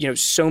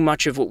 so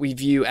much of what we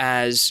view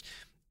as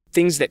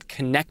things that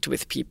connect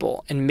with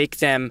people and make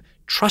them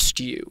trust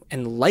you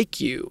and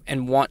like you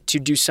and want to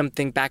do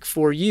something back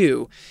for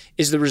you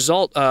is the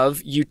result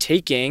of you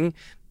taking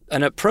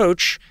an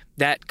approach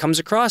that comes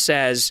across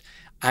as,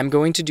 I'm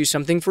going to do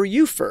something for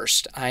you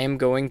first. I am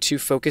going to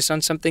focus on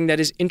something that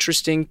is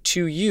interesting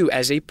to you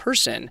as a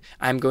person.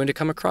 I'm going to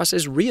come across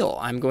as real.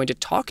 I'm going to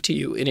talk to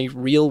you in a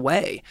real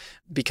way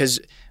because,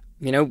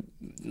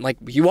 like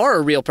you are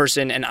a real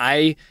person and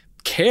I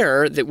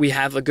care that we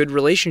have a good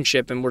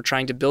relationship and we're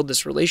trying to build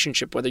this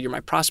relationship, whether you're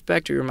my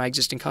prospect or you're my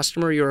existing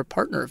customer or you're a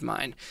partner of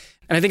mine.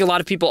 And I think a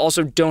lot of people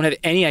also don't have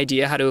any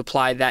idea how to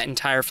apply that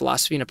entire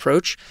philosophy and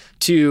approach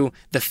to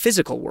the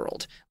physical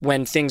world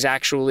when things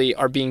actually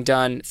are being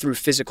done through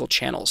physical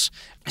channels.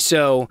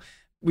 So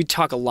we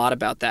talk a lot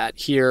about that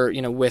here,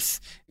 with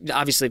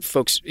obviously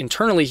folks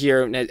internally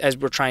here as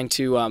we're trying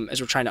to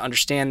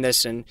understand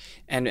this and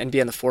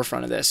be on the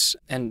forefront of this,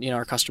 and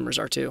our customers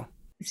are too.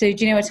 So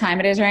do you know what time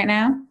it is right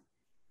now?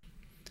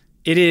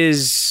 It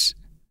is.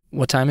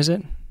 What time is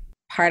it?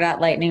 Pardot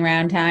lightning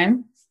round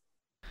time.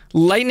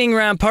 Lightning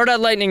round, Pardot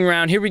lightning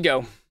round. Here we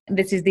go.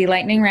 This is the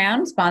lightning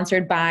round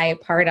sponsored by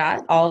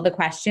Pardot. All of the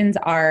questions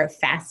are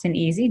fast and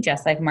easy,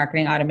 just like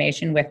marketing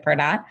automation with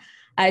Pardot.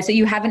 So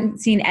you haven't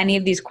seen any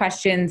of these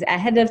questions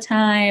ahead of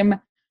time.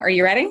 Are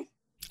you ready?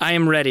 I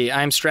am ready.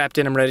 I'm strapped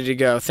in. I'm ready to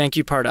go. Thank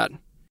you, Pardot.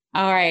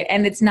 All right.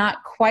 And it's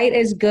not quite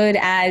as good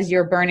as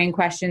your burning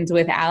questions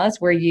with Alice,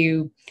 where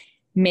you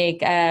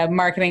make a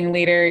marketing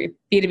leader,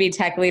 B2B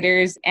tech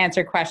leaders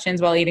answer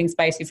questions while eating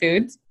spicy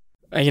foods.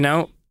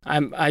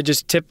 I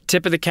just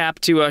tip of the cap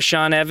to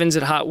Sean Evans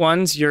at Hot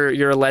Ones.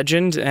 You're a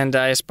legend, and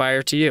I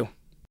aspire to you.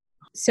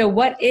 So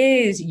what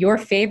is your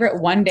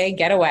favorite one-day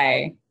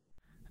getaway?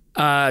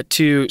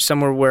 To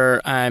somewhere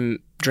where I'm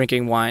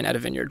drinking wine at a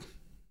vineyard.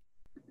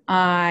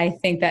 I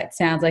think that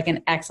sounds like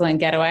an excellent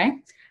getaway.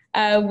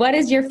 What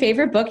is your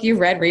favorite book you've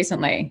read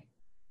recently?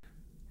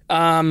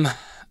 I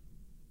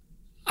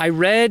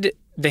read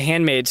The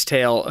Handmaid's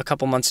Tale a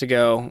couple months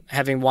ago,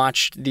 having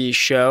watched the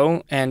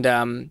show, and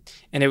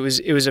it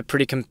was a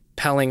pretty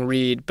compelling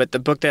read. But the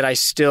book that I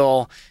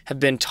still have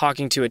been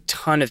talking to a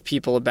ton of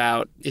people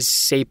about is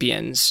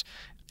 *Sapiens*.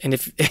 And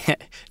if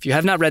you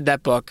have not read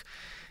that book,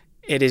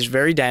 it is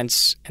very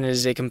dense, and it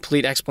is a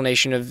complete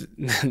explanation of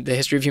the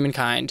history of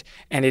humankind,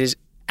 and it is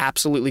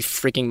absolutely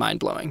freaking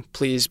mind-blowing.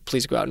 Please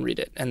go out and read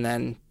it, and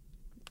then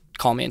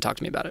call me and talk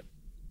to me about it.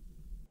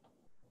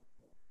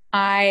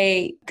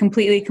 I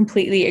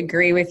completely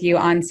agree with you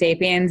on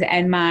 *Sapiens*,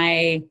 and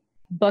my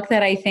book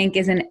that I think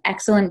is an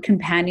excellent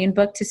companion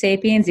book to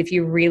 *Sapiens*, if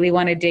you really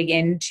want to dig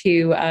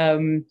into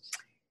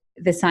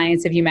the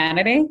science of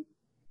humanity,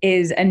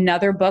 is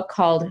another book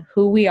called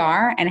 *Who We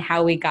Are and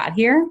How We Got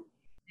Here: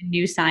 The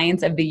New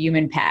Science of the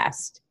Human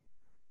Past.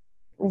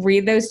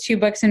 Read those two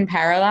books in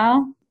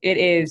parallel. It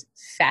is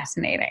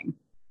fascinating.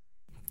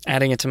 I'm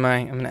going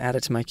to add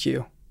it to my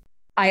queue.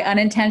 I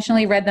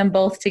unintentionally read them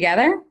both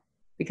together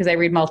because I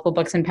read multiple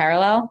books in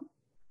parallel.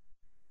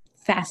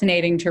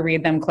 Fascinating to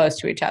read them close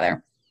to each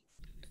other.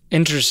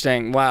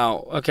 Interesting.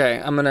 Wow.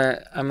 Okay. I'm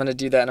gonna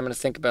do that. I'm gonna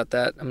think about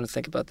that. I'm gonna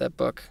think about that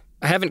book.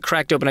 I haven't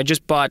cracked open. I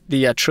just bought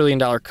the $1 Trillion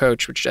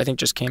Coach, which I think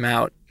just came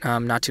out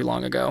not too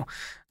long ago,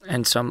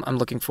 and so I'm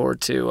looking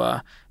forward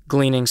to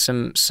gleaning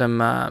some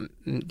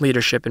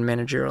leadership and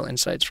managerial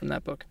insights from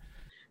that book.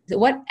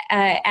 What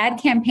ad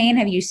campaign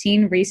have you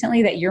seen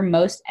recently that you're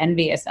most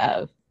envious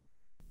of?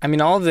 I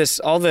mean, all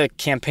the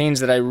campaigns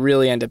that I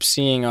really end up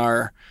seeing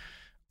are,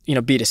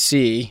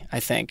 B2C, I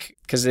think,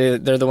 because they're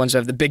the ones who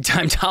have the big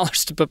time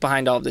dollars to put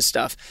behind all of this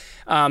stuff.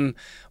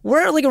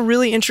 We're at like a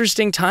really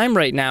interesting time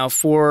right now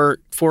for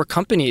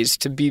companies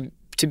to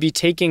be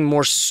taking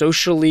more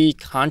socially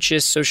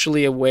conscious,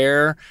 socially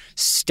aware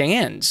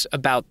stands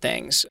about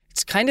things.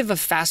 It's kind of a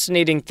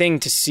fascinating thing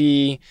to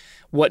see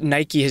what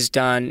Nike has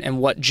done and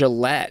what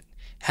Gillette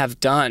have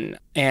done.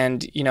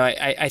 And,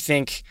 I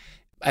think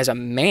as a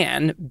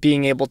man,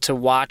 being able to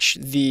watch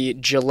the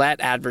Gillette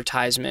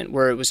advertisement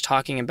where it was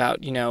talking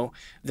about,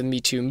 the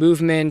Me Too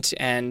movement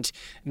and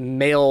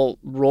male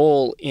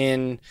role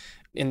in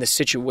the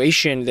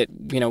situation that,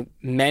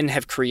 men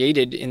have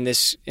created in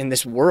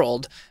this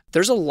world,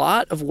 there's a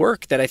lot of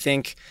work that I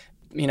think,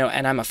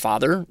 and I'm a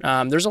father,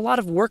 there's a lot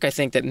of work I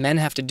think that men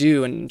have to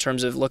do in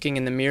terms of looking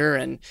in the mirror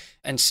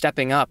and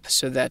stepping up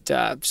so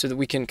that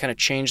we can kind of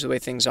change the way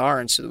things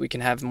are and so that we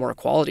can have more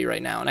equality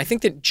right now. And I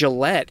think that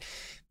Gillette,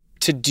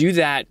 to do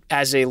that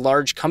as a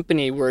large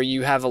company where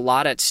you have a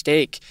lot at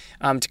stake,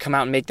 to come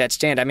out and make that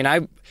stand. I mean,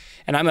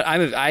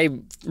 I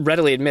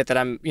readily admit that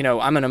I'm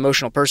an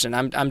emotional person.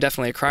 I'm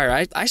definitely a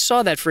crier. I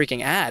saw that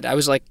freaking ad. I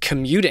was like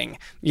commuting,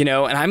 and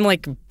I'm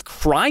like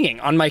crying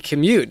on my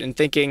commute and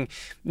thinking,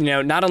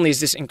 not only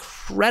is this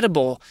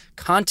incredible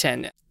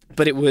content,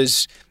 but it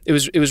was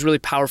really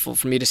powerful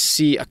for me to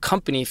see a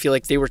company feel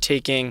like they were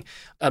taking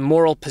a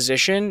moral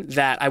position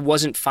that I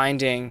wasn't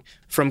finding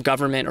from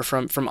government or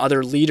from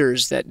other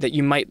leaders that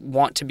you might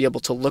want to be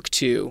able to look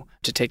to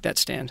take that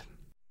stand.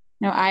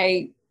 No,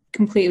 I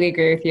completely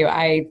agree with you.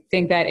 I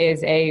think that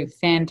is a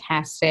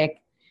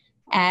fantastic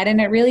ad,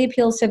 and it really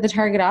appeals to the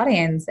target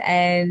audience.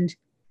 And,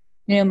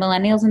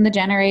 millennials and the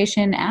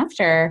generation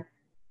after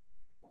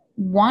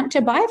want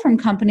to buy from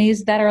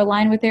companies that are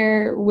aligned with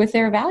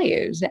their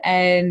values,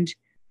 and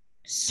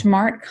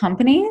smart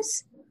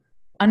companies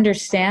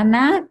understand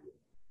that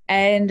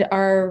and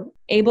are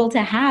able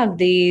to have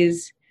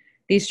these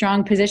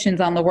strong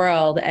positions on the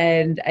world.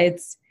 And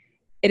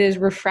it is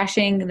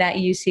refreshing that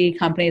you see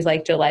companies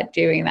like Gillette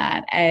doing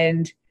that,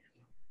 and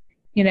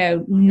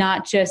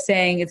not just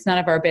saying it's none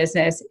of our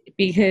business,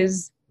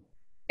 because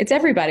it's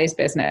everybody's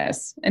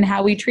business, and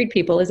how we treat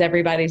people is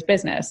everybody's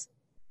business.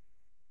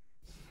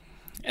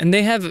 And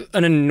they have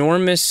an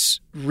enormous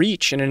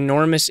reach and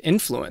enormous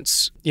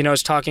influence. I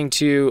was talking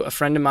to a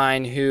friend of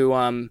mine who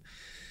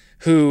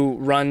who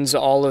runs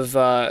all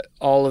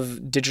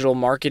of digital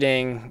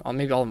marketing, or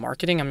maybe all of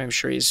marketing. I'm not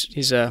sure.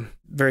 He's a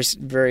very,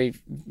 very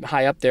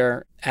high up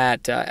there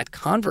at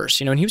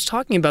Converse, and he was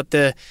talking about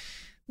the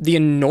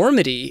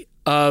enormity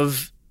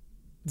of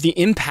the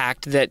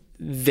impact that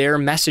their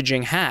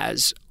messaging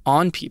has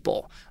on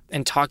people,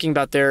 and talking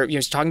about their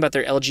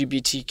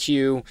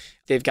LGBTQ.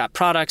 They've got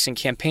products and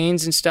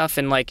campaigns and stuff,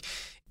 and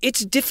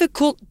it's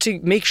difficult to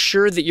make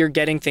sure that you're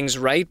getting things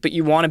right, but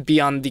you want to be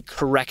on the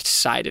correct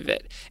side of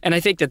it. And I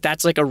think that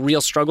that's a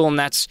real struggle, and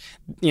that's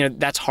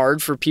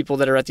hard for people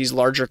that are at these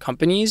larger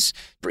companies,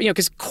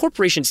 because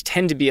corporations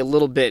tend to be a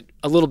little bit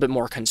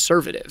more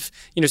conservative.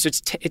 So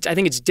I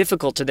think it's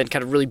difficult to then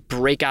kind of really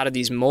break out of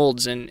these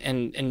molds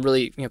and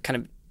really kind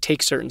of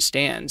take certain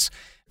stands.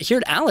 Here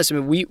at Alice,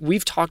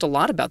 we've talked a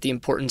lot about the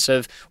importance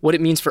of what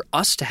it means for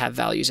us to have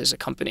values as a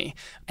company,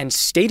 and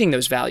stating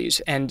those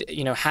values, and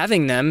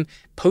having them,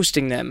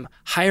 posting them,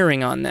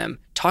 hiring on them,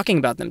 talking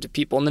about them to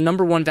people. And the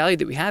number one value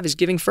that we have is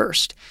giving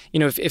first.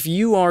 If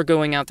you are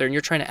going out there and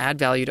you're trying to add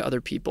value to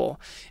other people,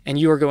 and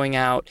you are going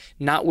out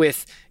not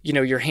with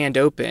your hand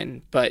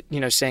open, but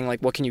saying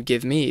what can you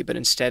give me, but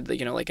instead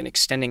an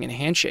extending a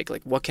handshake,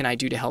 what can I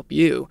do to help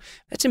you?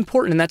 That's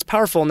important, and that's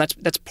powerful, and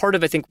that's part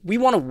of, I think, we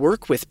want to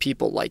work with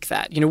people like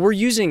that. We're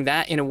using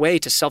that in a way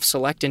to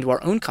self-select into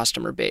our own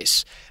customer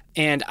base.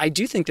 And I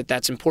do think that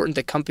that's important,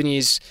 that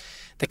companies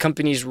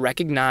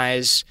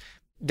recognize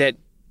that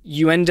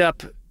you end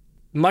up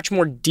much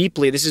more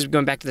deeply, this is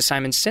going back to the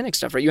Simon Sinek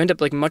stuff, right? You end up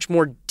much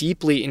more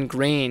deeply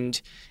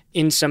ingrained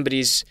in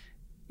somebody's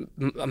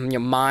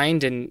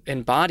mind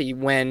and body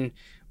when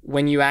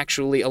you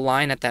actually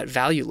align at that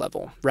value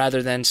level,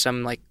 rather than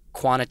some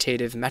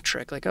quantitative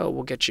metric,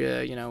 we'll get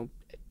you,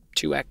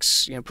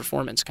 2x,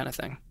 performance kind of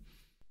thing.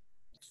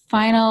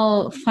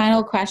 Final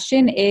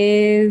question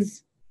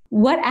is,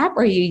 what app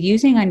are you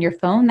using on your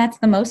phone that's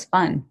the most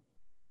fun?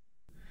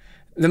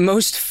 The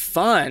most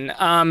fun?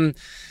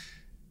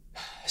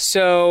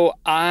 So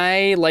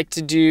I like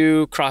to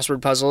do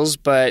crossword puzzles,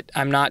 but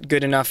I'm not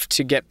good enough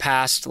to get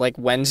past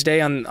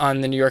Wednesday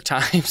on the New York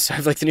Times. I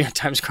have the New York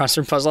Times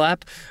crossword puzzle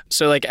app.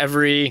 So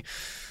every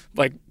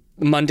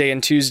Monday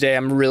and Tuesday,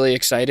 I'm really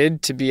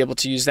excited to be able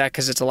to use that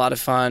because it's a lot of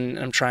fun.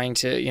 I'm trying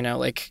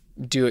to,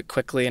 do it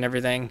quickly and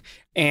everything.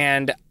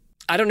 And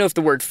I don't know if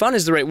the word fun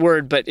is the right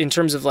word, but in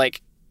terms of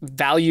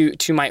value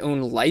to my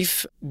own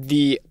life,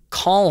 the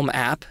Calm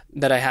app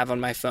that I have on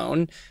my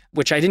phone,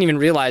 which I didn't even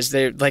realize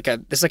it's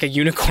like a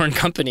unicorn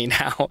company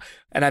now.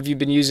 And I've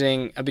been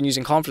using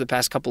Calm for the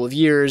past couple of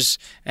years,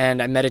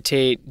 and I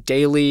meditate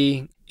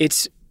daily.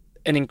 It's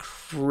an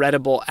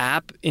incredible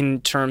app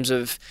in terms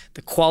of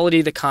the quality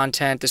of the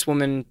content. This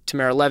woman,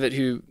 Tamara Levitt,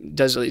 who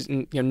does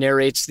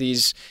narrates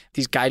these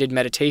guided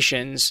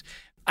meditations.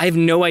 I have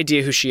no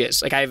idea who she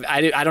is. I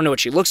don't know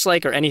what she looks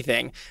like or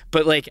anything,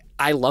 but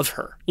I love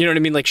her. You know what I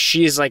mean?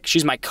 She's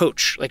my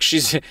coach.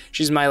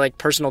 She's my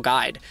personal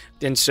guide.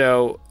 And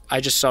so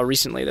I just saw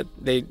recently that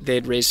they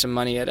had raised some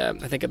money at I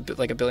think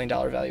 $1 billion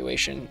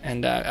valuation,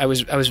 and I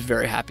was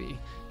very happy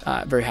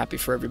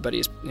for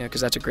everybody,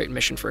 because that's a great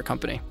mission for a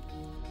company.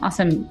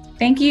 Awesome.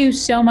 Thank you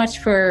so much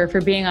for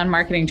being on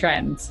Marketing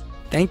Trends.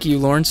 Thank you,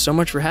 Lauren, so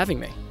much for having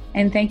me.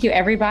 And thank you,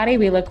 everybody.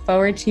 We look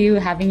forward to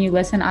having you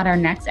listen on our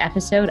next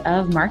episode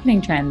of Marketing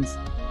Trends.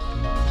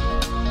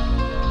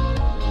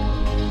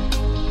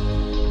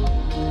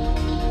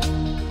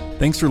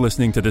 Thanks for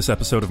listening to this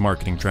episode of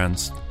Marketing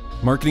Trends.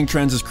 Marketing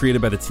Trends is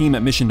created by the team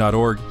at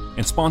Mission.org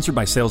and sponsored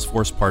by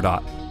Salesforce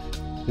Pardot.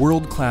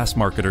 World-class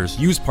marketers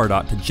use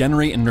Pardot to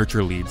generate and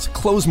nurture leads,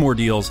 close more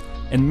deals,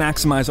 and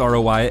maximize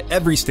ROI at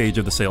every stage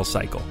of the sales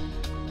cycle.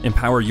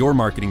 Empower your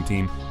marketing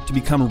team to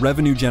become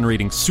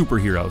revenue-generating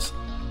superheroes,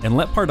 and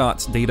let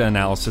Pardot's data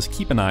analysis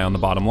keep an eye on the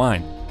bottom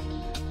line.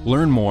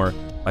 Learn more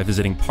by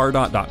visiting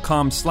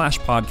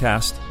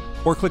pardot.com/podcast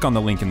or click on the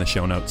link in the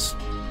show notes.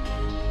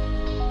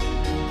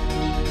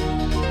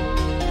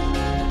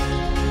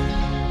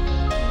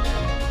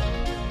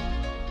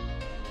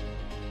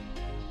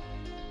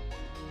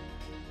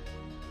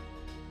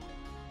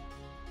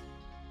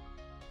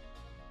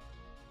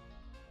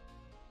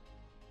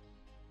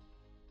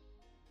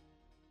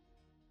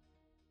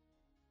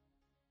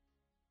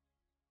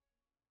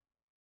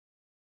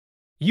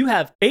 You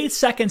have 8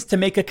 seconds to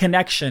make a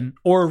connection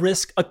or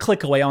risk a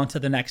click away onto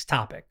the next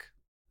topic.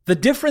 The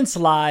difference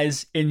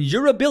lies in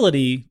your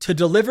ability to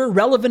deliver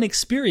relevant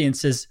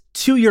experiences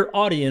to your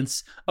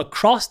audience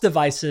across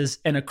devices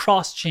and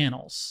across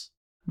channels.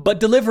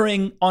 But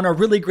delivering on a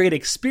really great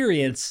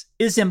experience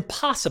is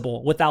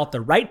impossible without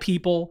the right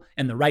people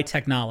and the right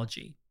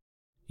technology.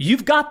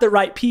 You've got the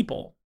right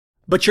people,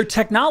 but your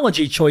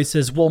technology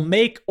choices will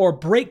make or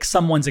break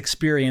someone's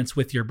experience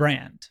with your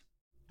brand.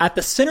 At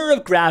the center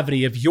of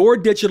gravity of your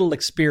digital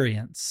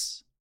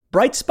experience,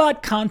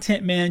 Brightspot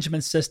Content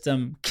Management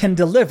System can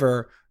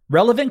deliver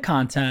relevant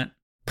content,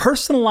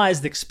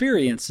 personalized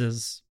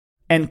experiences,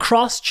 and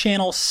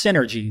cross-channel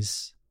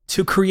synergies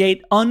to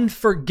create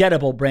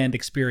unforgettable brand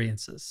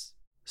experiences,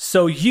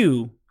 so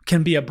you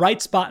can be a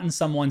bright spot in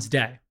someone's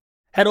day.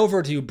 Head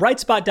over to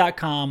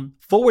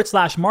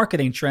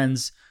brightspot.com/marketing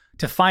trends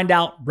to find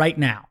out right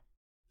now.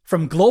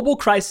 From global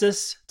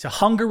crisis to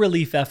hunger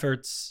relief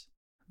efforts,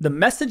 the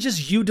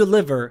messages you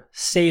deliver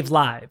save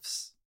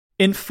lives,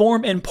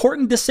 inform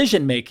important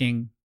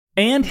decision-making,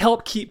 and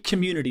help keep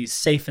communities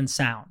safe and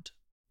sound.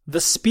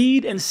 The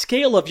speed and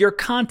scale of your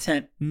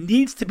content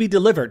needs to be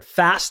delivered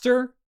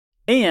faster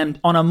and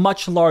on a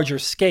much larger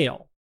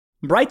scale.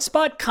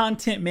 Brightspot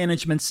Content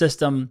Management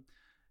System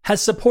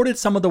has supported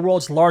some of the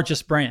world's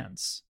largest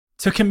brands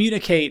to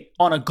communicate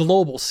on a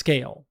global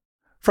scale.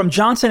 From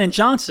Johnson &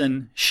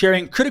 Johnson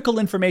sharing critical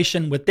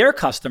information with their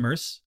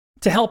customers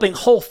to helping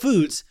Whole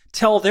Foods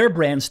tell their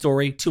brand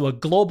story to a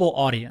global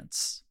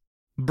audience.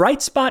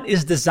 Brightspot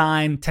is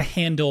designed to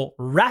handle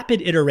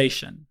rapid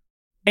iteration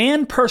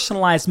and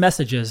personalized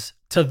messages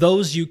to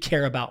those you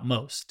care about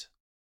most.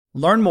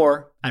 Learn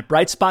more at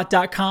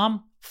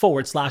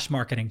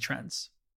brightspot.com/marketing trends.